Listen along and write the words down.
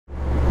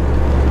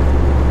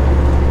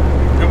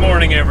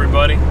morning,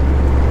 everybody.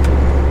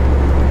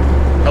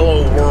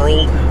 Hello,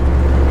 world.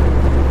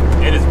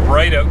 It is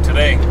bright out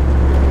today.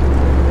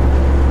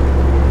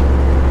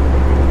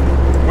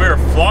 We're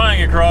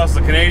flying across the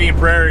Canadian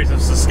prairies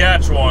of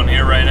Saskatchewan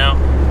here right now.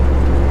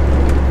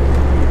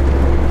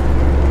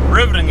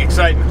 Riveting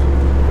excitement.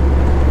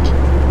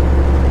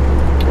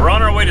 We're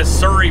on our way to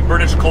Surrey,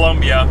 British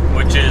Columbia,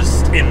 which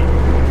is,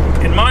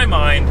 in my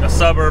mind, a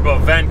suburb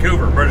of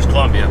Vancouver, British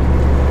Columbia.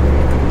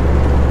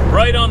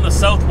 Right on the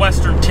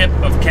southwestern tip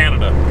of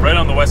Canada, right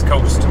on the west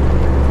coast.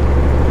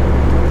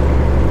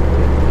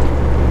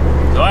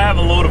 So I have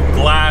a load of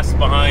glass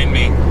behind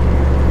me.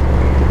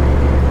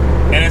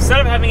 And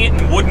instead of having it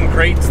in wooden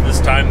crates this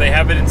time, they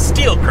have it in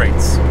steel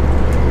crates.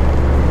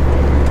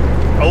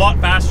 A lot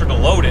faster to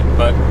load it,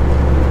 but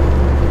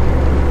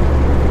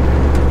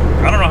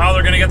I don't know how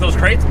they're gonna get those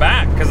crates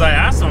back, because I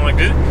asked them, like,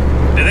 do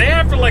they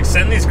have to like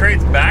send these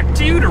crates back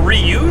to you to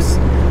reuse?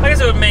 I guess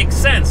it would make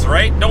sense,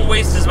 right? Don't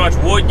waste as much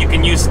wood, you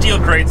can use steel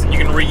crates and you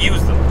can reuse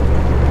them.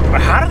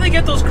 But how do they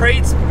get those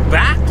crates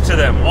back to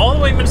them? All the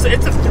way, it's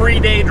a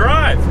 3-day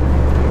drive.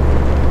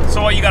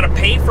 So what, you gotta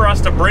pay for us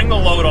to bring the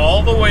load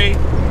all the way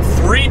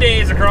 3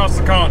 days across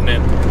the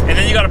continent, and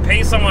then you gotta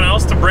pay someone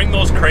else to bring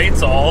those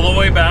crates all the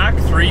way back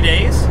 3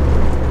 days?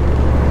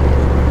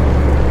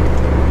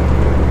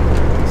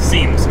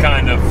 Seems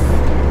kind of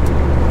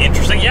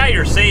interesting. Yeah,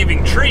 you're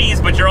saving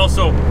trees, but you're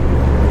also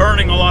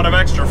burning a lot of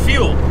extra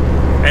fuel.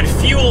 And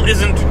fuel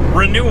isn't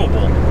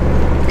renewable.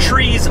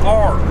 Trees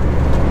are.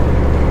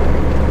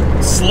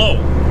 Slow,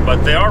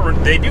 but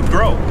they do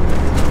grow.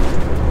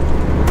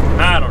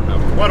 I don't know.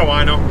 What do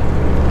I know?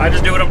 I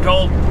just do what I'm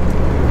told.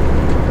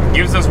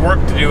 Gives us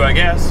work to do, I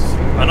guess.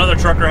 Another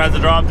trucker has a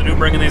job to do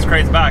bringing these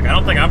crates back. I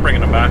don't think I'm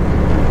bringing them back.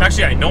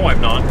 Actually, I know I'm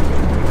not.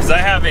 Because I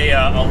have a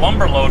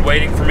lumber load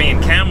waiting for me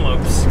in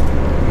Kamloops.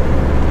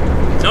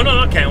 No,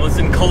 not Kamloops,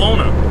 in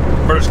Kelowna,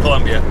 British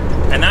Columbia.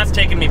 And that's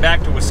taking me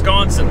back to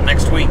Wisconsin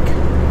next week.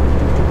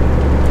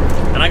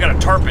 And I gotta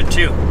tarp it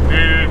too.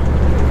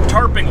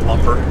 Tarping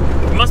lumber.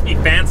 It must be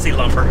fancy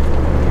lumber.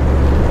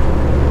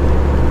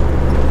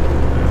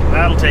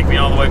 That'll take me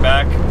all the way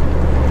back.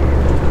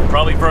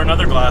 Probably for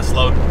another glass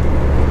load.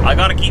 I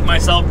gotta keep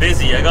myself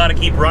busy. I gotta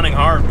keep running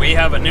hard. We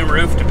have a new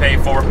roof to pay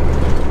for.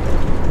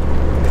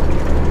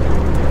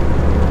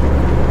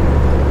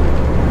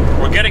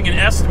 We're getting an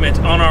estimate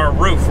on our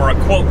roof, or a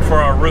quote for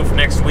our roof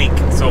next week.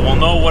 So we'll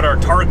know what our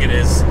target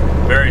is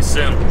very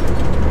soon.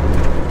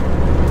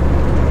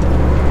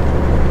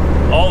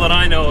 All that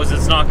I know is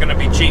it's not gonna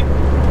be cheap.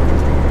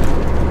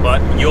 But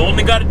you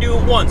only gotta do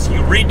it once. You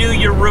redo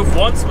your roof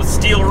once with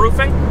steel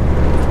roofing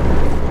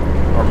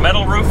or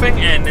metal roofing,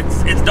 and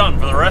it's done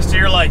for the rest of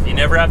your life. You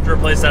never have to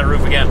replace that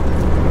roof again.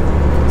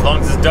 As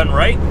long as it's done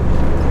right,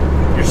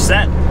 you're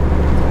set.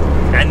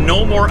 And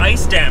no more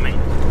ice damming.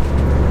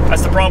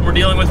 That's the problem we're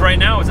dealing with right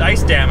now, is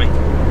ice damming.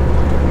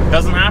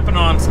 Doesn't happen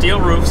on steel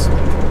roofs.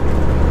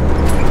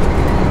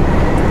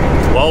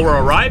 Well,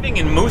 we're arriving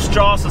in Moose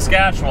Jaw,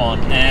 Saskatchewan,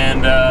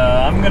 and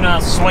I'm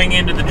gonna swing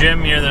into the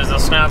gym here. There's a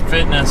Snap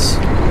Fitness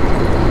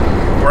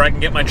where I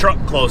can get my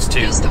truck close to.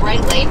 Use the right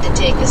lane to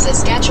take the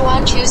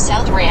Saskatchewan 2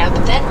 South ramp,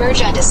 then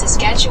merge onto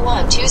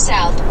Saskatchewan 2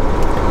 South.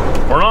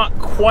 We're not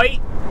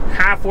quite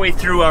halfway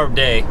through our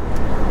day.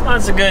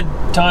 That's a good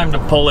time to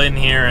pull in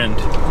here and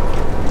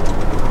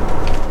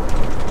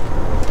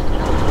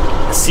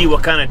see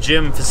what kind of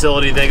gym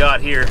facility they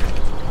got here.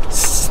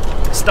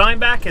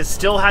 Steinbach has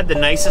still had the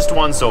nicest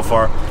one so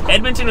far.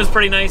 Edmonton was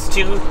pretty nice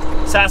too,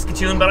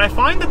 Saskatoon, but I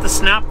find that the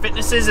Snap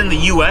Fitnesses in the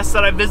US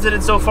that I've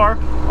visited so far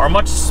are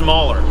much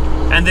smaller.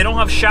 And they don't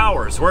have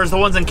showers, whereas the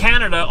ones in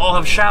Canada all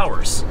have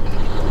showers.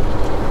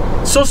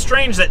 So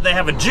strange that they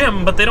have a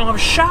gym, but they don't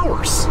have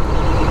showers.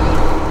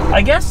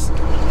 I guess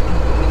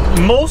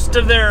most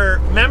of their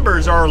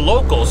members are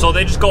local, so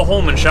they just go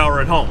home and shower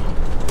at home.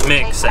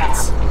 Makes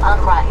sense. On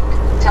right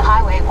to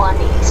Highway 1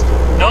 East.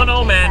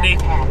 No, Mandy.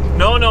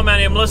 No,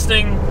 Mandy, I'm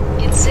listening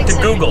in 600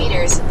 to Google.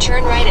 meters,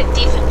 turn right at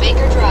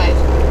Diefenbaker Drive.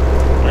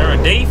 We're at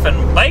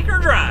Diefenbaker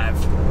Drive.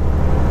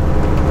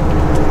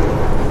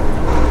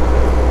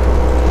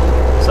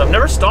 So I've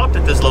never stopped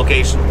at this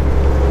location.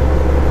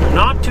 I'm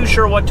not too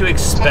sure what to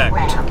expect.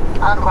 Take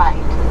ramp on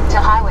right to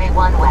Highway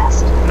 1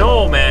 West.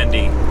 No,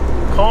 Mandy.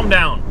 Calm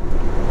down.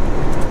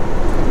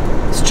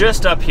 It's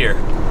just up here.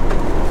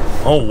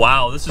 Oh,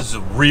 wow, this is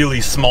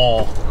really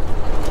small.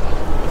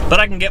 But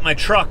I can get my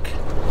truck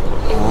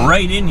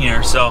right in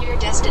here, so your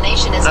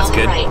destination is that's on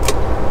good. the right.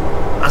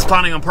 I was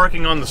planning on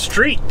parking on the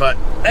street, but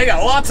they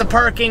got lots of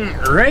parking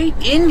right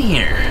in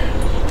here.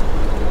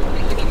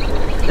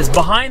 It's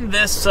behind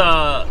this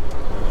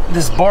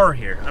this bar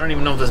here. I don't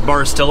even know if this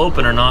bar is still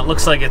open or not.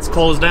 Looks like it's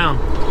closed down.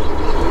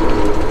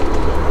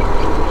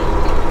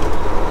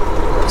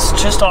 It's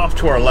just off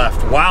to our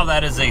left. Wow,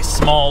 that is a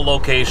small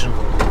location.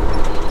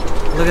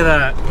 Look at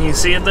that. Can you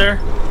see it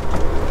there?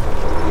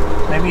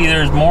 Maybe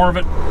there's more of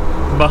it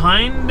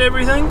behind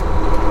everything?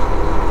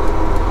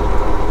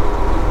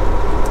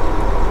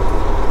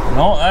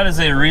 No, that is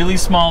a really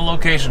small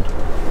location.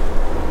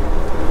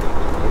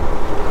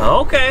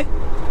 Okay.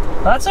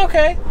 That's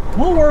okay.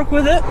 We'll work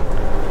with it.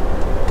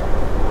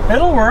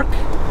 It'll work.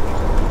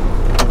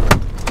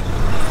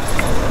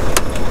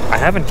 I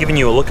haven't given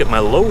you a look at my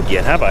load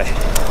yet, have I?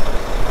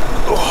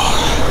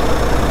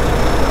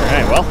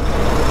 Alright,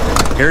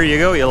 well, here you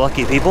go, you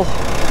lucky people.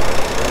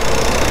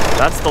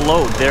 That's the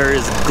load. There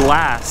is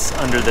glass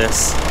under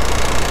this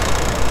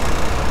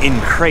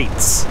in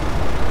crates.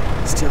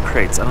 Steel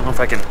crates. I don't know if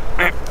I can...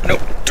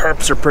 Nope,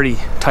 tarps are pretty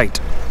tight.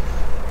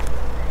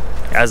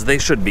 As they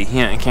should be.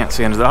 Yeah, I can't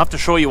see under that. I'll have to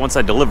show you once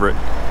I deliver it.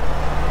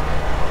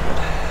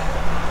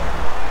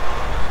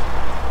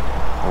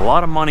 A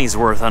lot of money's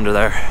worth under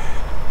there.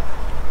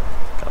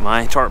 Got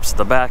my tarps at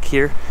the back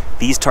here.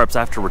 These tarps I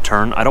have to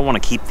return. I don't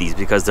want to keep these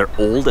because they're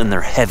old and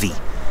they're heavy.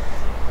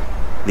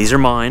 These are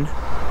mine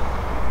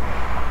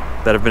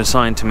that have been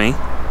assigned to me,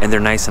 and they're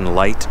nice and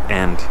light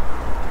and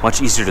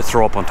much easier to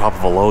throw up on top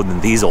of a load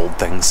than these old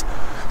things.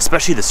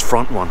 Especially this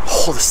front one.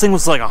 Oh, this thing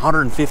was like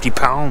 150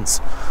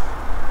 pounds.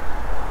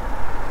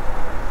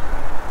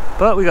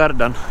 But we got it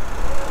done.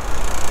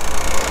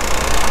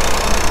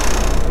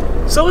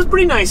 So it was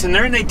pretty nice in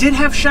there, and they did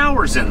have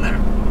showers in there.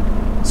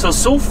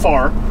 So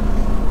far,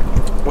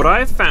 what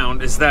I've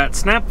found is that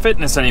Snap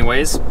Fitness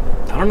anyways,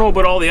 I don't know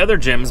about all the other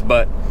gyms,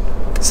 but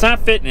Snap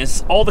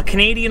Fitness, all the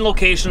Canadian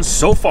locations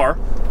so far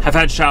have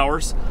had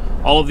showers.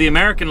 All of the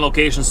American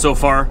locations so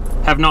far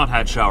have not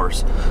had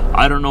showers.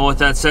 I don't know what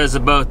that says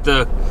about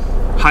the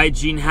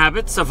hygiene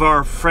habits of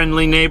our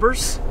friendly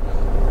neighbors,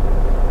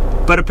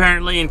 but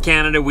apparently in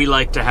Canada we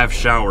like to have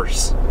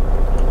showers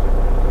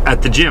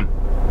at the gym.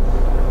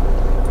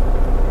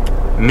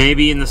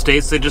 Maybe in the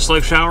States they just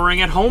like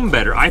showering at home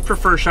better. I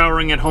prefer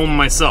showering at home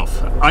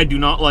myself. I do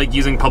not like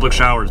using public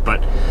showers,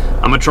 but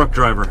I'm a truck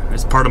driver.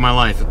 It's part of my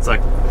life. It's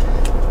like,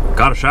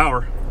 gotta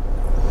shower.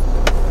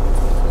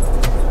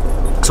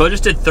 So I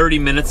just did 30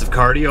 minutes of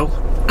cardio.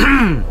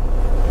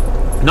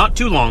 Not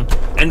too long.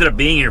 Ended up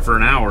being here for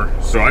an hour,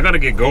 so I gotta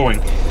get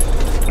going.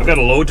 I've got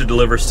a load to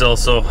deliver still,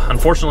 so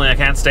unfortunately I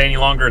can't stay any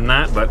longer than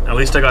that, but at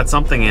least I got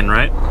something in,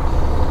 right?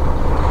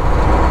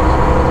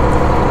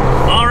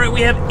 Alright,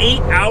 we have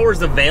 8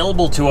 hours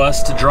available to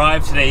us to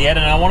drive today yet,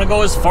 and I want to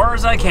go as far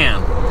as I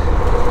can.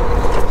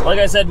 Like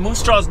I said,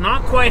 Moose Jaw's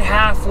not quite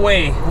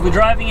halfway. We'll be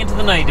driving into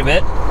the night a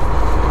bit.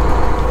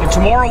 And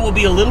tomorrow will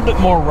be a little bit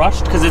more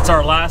rushed because it's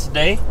our last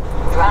day.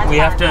 We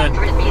have to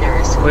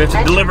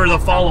deliver the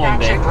following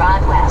day.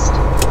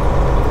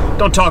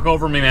 Don't talk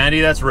over me,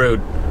 Mandy, that's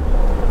rude.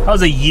 That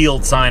was a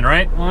yield sign,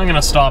 right? Well, I'm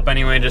gonna stop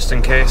anyway, just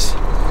in case.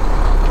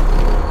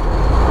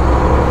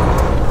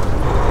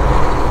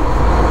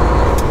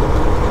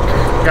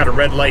 Got a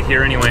red light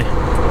here anyway.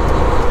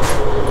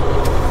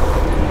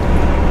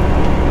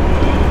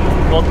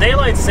 Well,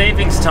 daylight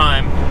savings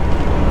time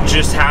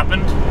just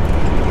happened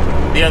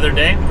the other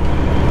day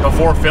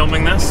before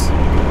filming this.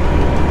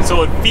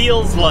 So it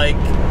feels like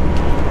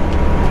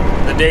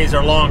the days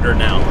are longer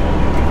now.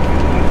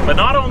 But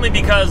not only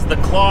because the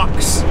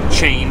clocks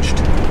changed,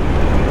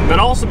 but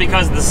also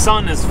because the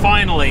sun is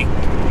finally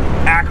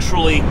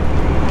actually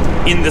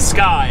in the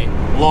sky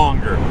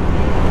longer.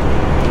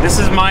 This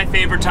is my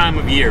favorite time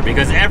of year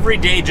because every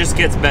day just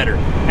gets better.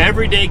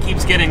 Every day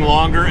keeps getting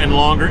longer and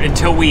longer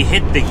until we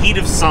hit the heat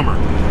of summer.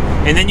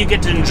 And then you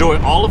get to enjoy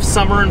all of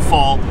summer and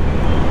fall.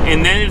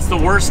 And then it's the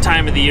worst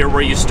time of the year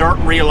where you start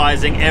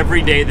realizing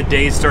every day the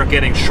days start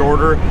getting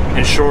shorter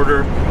and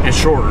shorter and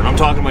shorter. And I'm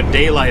talking about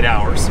daylight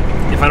hours.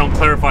 If I don't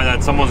clarify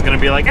that, someone's gonna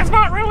be like, it's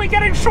not really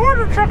getting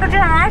shorter, Trucker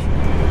Josh.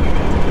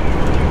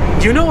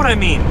 You know what I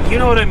mean. You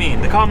know what I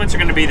mean. The comments are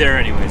gonna be there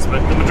anyways,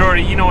 but the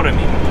majority, you know what I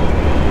mean.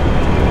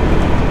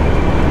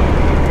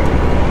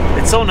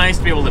 It's so nice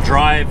to be able to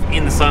drive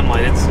in the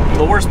sunlight. It's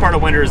the worst part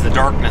of winter is the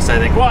darkness, I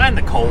think. Well, and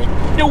the cold.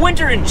 You know,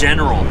 winter in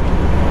general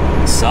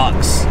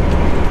sucks.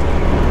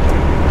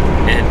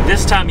 And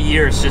this time of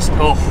year is just,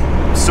 oh,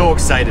 so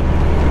excited.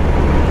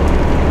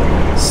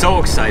 So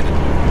excited.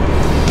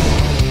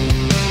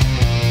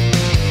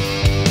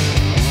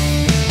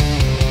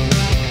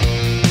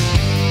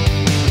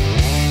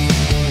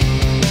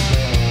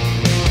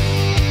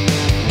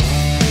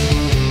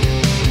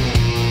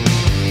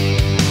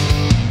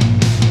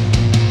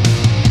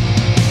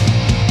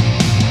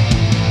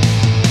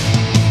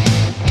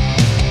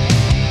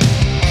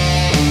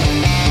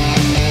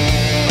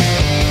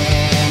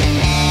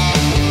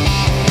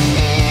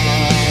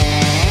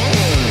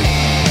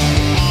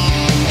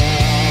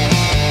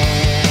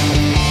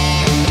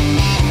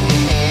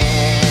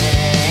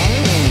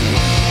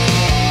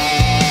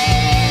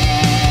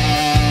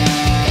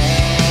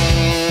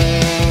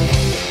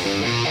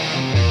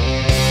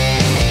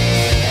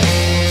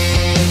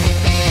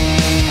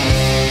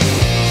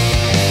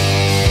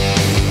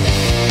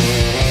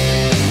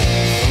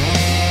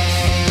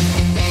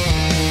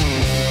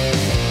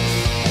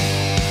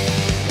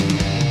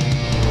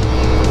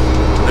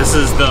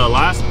 This is the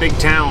last big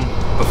town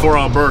before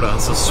Alberta.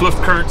 It's Swift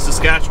Current,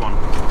 Saskatchewan.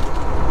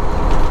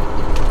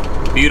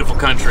 Beautiful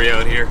country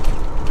out here.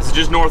 This is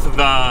just north of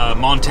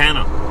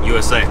Montana,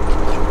 USA.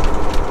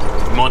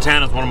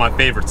 Montana is one of my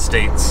favorite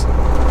states.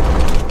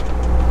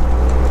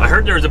 I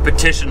heard there was a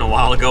petition a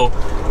while ago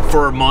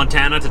for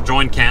Montana to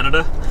join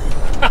Canada.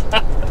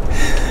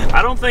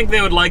 I don't think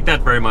they would like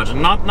that very much.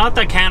 Not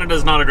that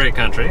Canada's not a great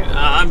country.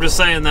 I'm just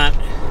saying that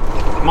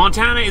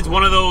Montana is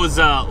one of those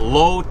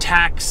low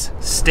tax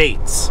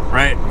states,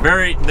 right?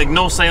 Very, like,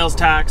 no sales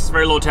tax,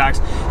 very low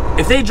tax.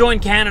 If they join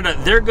Canada,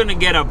 they're gonna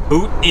get a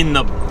boot in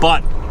the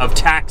butt of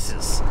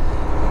taxes.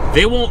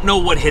 They won't know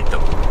what hit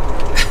them.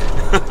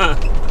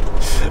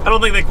 I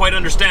don't think they quite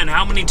understand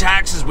how many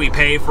taxes we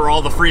pay for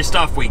all the free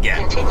stuff we get.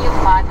 Continue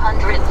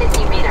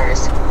 550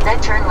 meters, then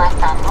turn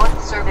left on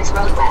North Service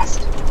Road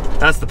West.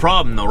 That's the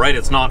problem though, right?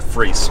 It's not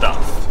free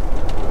stuff.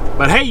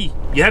 But hey,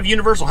 you have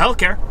universal health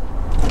care.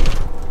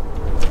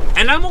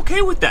 And I'm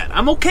okay with that.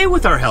 I'm okay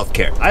with our health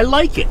care. I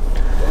like it.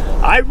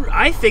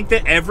 I think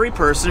that every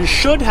person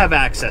should have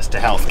access to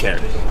health care.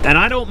 And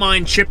I don't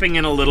mind chipping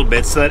in a little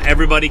bit so that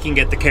everybody can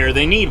get the care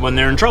they need when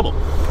they're in trouble.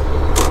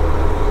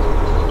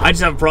 I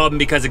just have a problem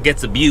because it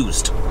gets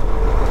abused.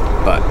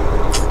 But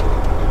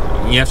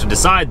you have to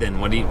decide then,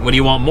 what do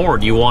you want more?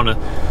 Do you want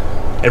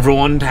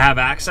everyone to have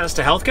access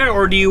to health care,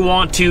 or do you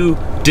want to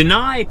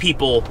deny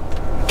people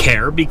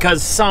care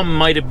because some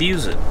might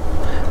abuse it?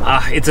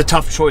 It's a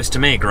tough choice to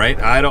make, right?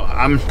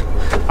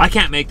 I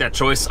can't make that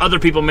choice. Other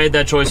people made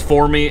that choice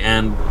for me,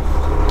 and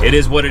it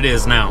is what it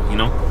is now, you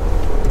know?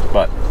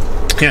 But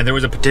yeah, there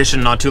was a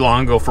petition not too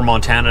long ago for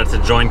Montana to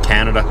join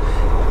Canada.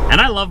 And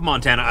I love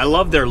Montana. I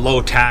love their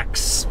low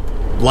tax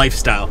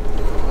lifestyle.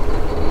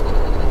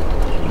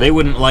 They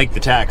wouldn't like the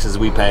taxes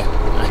we pay.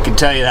 I can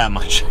tell you that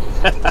much.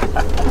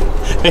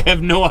 They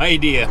have no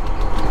idea.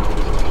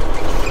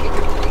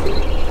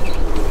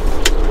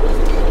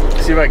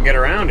 See if I can get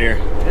around here.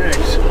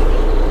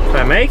 Can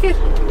I make it?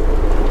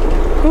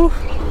 Whew.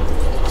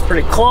 It's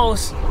pretty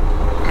close.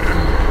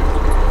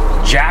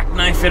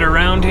 Jackknife it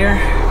around here.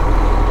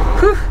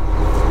 Whew.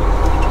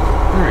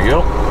 There we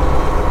go.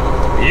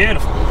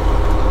 Beautiful.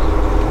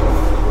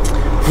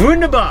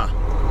 Wunderbar.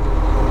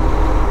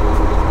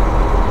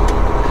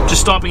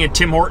 Just stopping at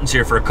Tim Hortons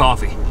here for a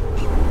coffee.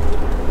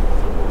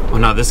 Oh,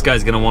 now this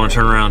guy's gonna want to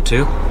turn around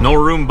too. No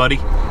room, buddy.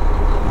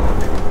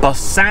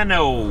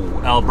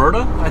 Bassano,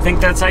 Alberta. I think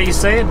that's how you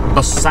say it.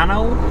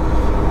 Bassano.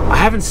 I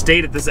haven't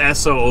stayed at this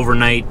Esso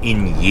overnight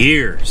in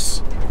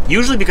years.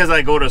 Usually because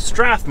I go to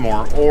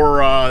Strathmore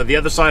or the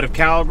other side of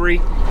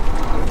Calgary.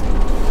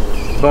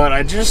 But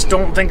I just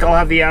don't think I'll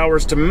have the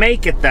hours to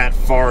make it that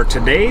far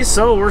today,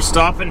 so we're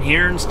stopping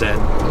here instead.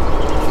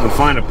 We'll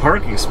find a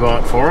parking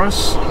spot for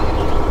us.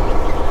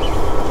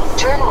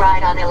 Turn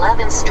right on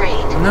 11th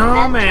Street.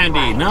 No,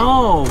 Mandy,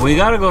 no. We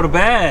gotta go to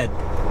bed.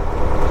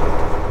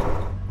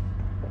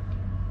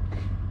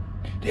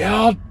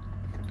 Dad?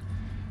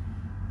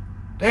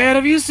 Dad,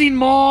 have you seen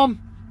Mom?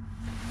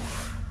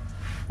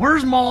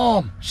 Where's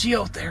Mom? She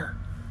out there.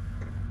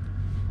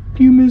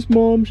 Do you miss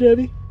Mom,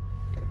 Chevy?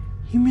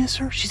 You miss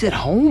her? She's at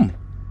home.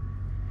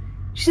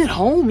 She's at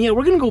home. Yeah,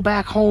 we're gonna go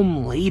back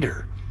home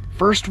later.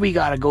 First, we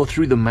gotta go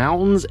through the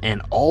mountains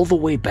and all the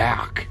way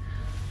back.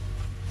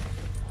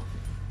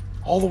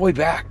 All the way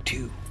back,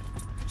 too.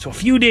 So a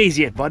few days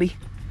yet, buddy.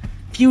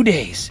 A few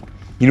days.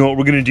 You know what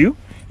we're gonna do?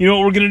 You know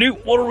what we're gonna do?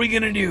 What are we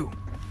gonna do?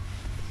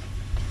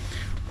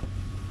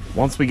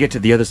 Once we get to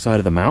the other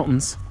side of the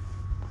mountains,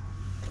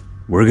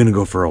 we're gonna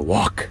go for a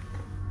walk.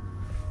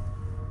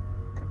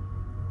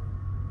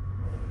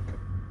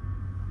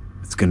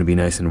 It's gonna be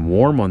nice and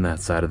warm on that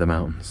side of the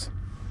mountains.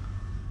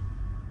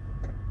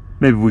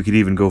 Maybe we could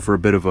even go for a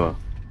bit of a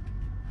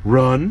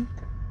run.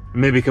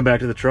 Maybe come back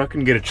to the truck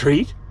and get a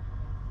treat.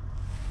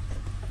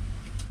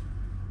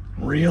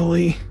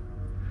 Really?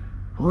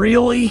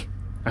 Really?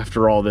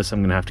 After all this,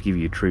 I'm gonna have to give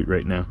you a treat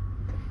right now.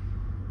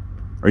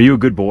 Are you a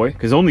good boy?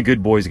 Because only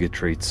good boys get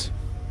treats.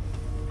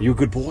 Are you a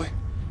good boy?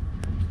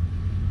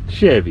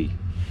 Chevy.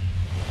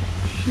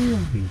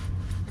 Chevy.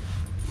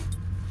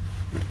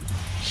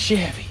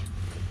 Chevy.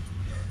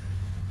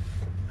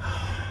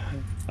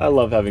 I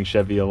love having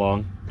Chevy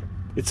along.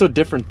 It's so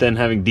different than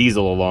having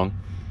Diesel along.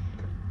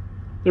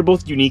 They're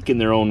both unique in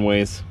their own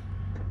ways.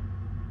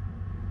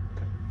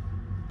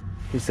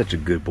 He's such a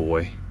good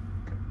boy.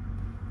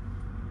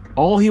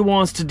 All he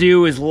wants to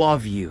do is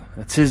love you.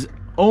 That's his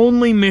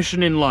only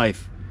mission in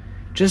life.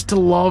 Just to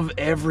love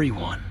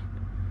everyone.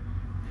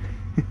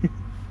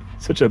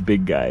 Such a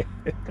big guy.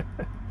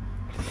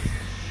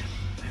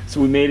 So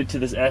we made it to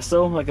this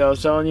Esso, like I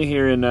was telling you,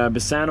 here in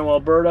Bassano,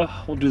 Alberta.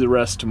 We'll do the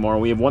rest tomorrow.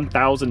 We have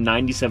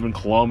 1,097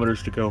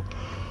 kilometers to go.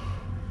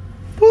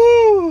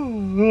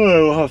 Woo!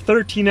 We'll have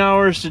 13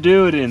 hours to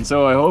do it in,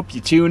 so I hope you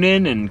tune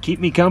in and keep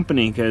me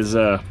company, because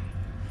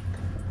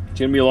it's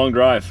gonna be a long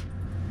drive.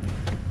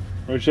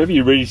 All right, Chevy,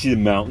 you ready to see the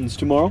mountains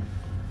tomorrow?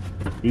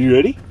 Are you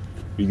ready?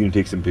 Are you gonna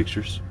take some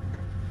pictures?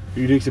 Are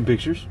you gonna take some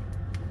pictures?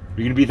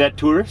 Are you gonna be that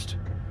tourist?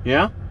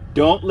 Yeah?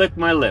 Don't lick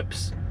my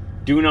lips.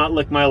 Do not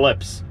lick my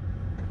lips.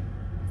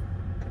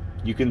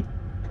 You can...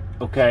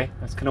 Okay,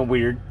 that's kind of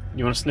weird.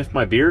 You want to sniff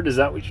my beard? Is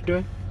that what you're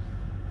doing?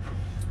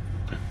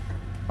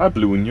 I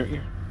blew in your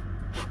ear.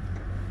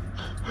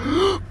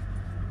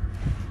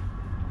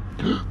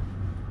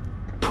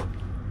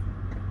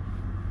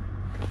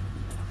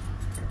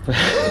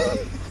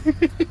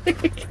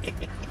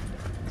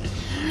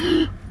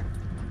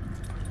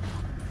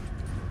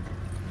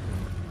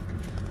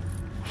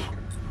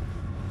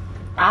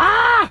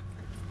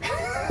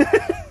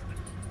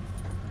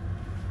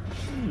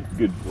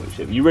 Good boy,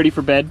 Chevy. You ready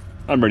for bed?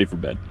 I'm ready for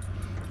bed.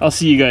 I'll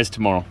see you guys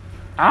tomorrow.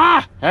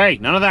 Ah! Hey,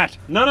 none of that.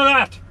 None of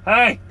that.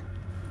 Hey!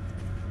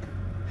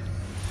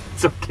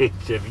 It's okay,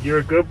 Chevy. You're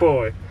a good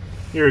boy.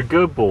 You're a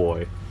good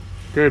boy.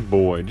 Good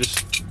boy.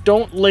 Just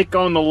don't lick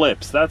on the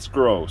lips. That's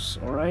gross,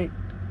 all right?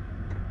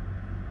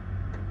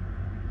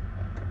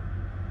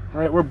 All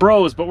right, we're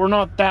bros, but we're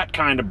not that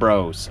kind of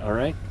bros, all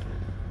right?